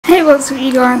what's up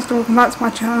you guys, welcome back to my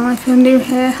channel. If you're new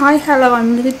here, hi, hello,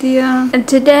 I'm Lydia, and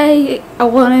today I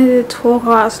wanted to talk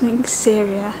about something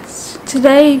serious.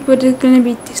 Today we're going to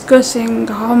be discussing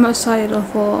homicidal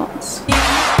thoughts.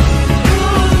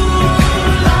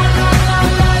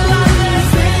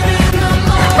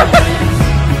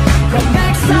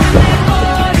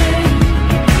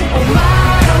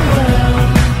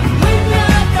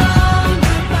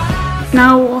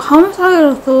 Now,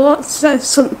 homicidal thoughts is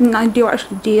something I do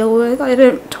actually deal with. I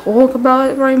don't talk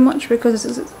about it very much because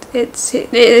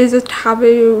it is a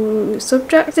taboo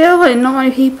subject. Still, like, not many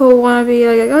people want to be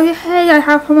like, oh yeah, hey, I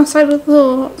have homicidal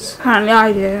thoughts. Apparently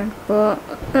I do, but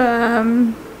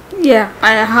yeah,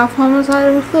 I have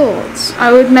homicidal thoughts.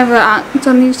 I would never act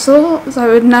on these thoughts. I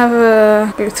would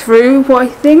never go through what I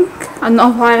think. I'm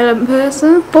not a violent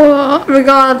person, but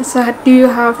regardless, I do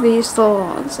have these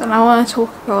thoughts, and I want to talk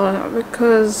about it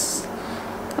because,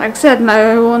 like I said,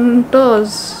 no one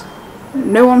does.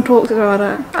 No one talks about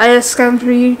it. I just scan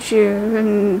through YouTube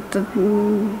and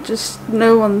just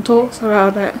no one talks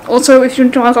about it. Also, if you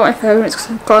want to know, I got my phone, it's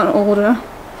because I've got an order.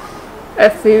 A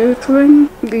food coming,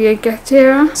 the get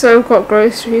here, so I've got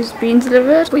groceries being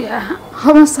delivered. But yeah,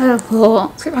 homicidal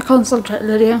thoughts. Let's get back on subject,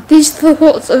 Lydia. These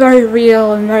thoughts are very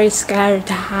real and very scary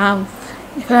to have.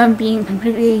 If I'm being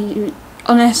completely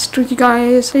honest with you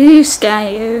guys, they do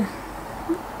scare you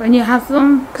when you have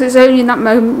them, because it's only in that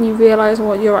moment you realise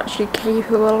what you're actually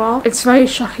capable of. It's a very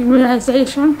shocking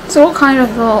realisation. So what kind of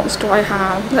thoughts do I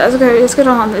have? Let's go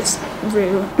down this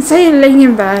route. Say you're laying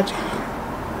in bed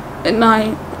at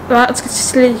night, about to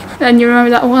sleep, and you remember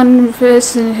that one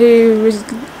person who was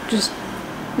just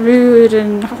rude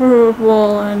and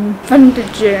horrible and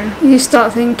offended you. You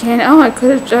start thinking, oh, I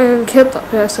could have killed that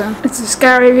person. It's a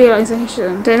scary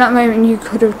realisation. So in that moment you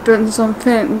could have done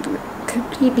something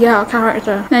completely out of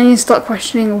character. Then you start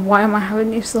questioning, why am I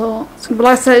having these thoughts? But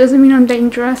like I said, it doesn't mean I'm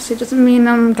dangerous. It doesn't mean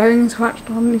I'm going to act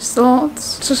on these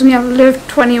thoughts. It's just me. I've lived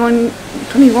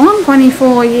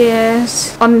 24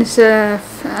 years on this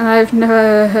earth, and I've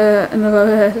never hurt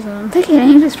another person. Taking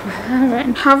ages to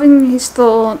and having these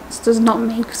thoughts does not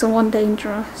make someone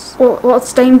dangerous.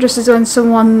 What's dangerous is when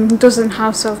someone doesn't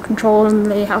have self-control and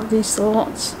they have these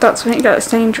thoughts. That's when it gets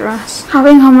dangerous.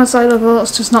 Having homicidal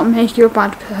thoughts does not make you a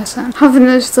bad person. Having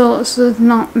those thoughts does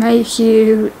not make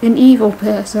you an evil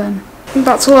person.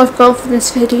 That's all I've got for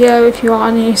this video. If you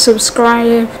are new,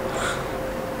 subscribe.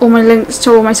 All my links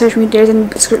to all my social media is in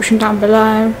the description down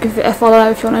below. Give it a follow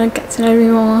if you want to get to know me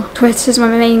more. Twitter's my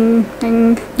main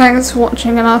thing. Thanks for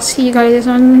watching, and I'll see you guys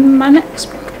on my next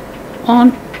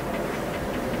one.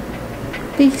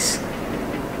 Peace.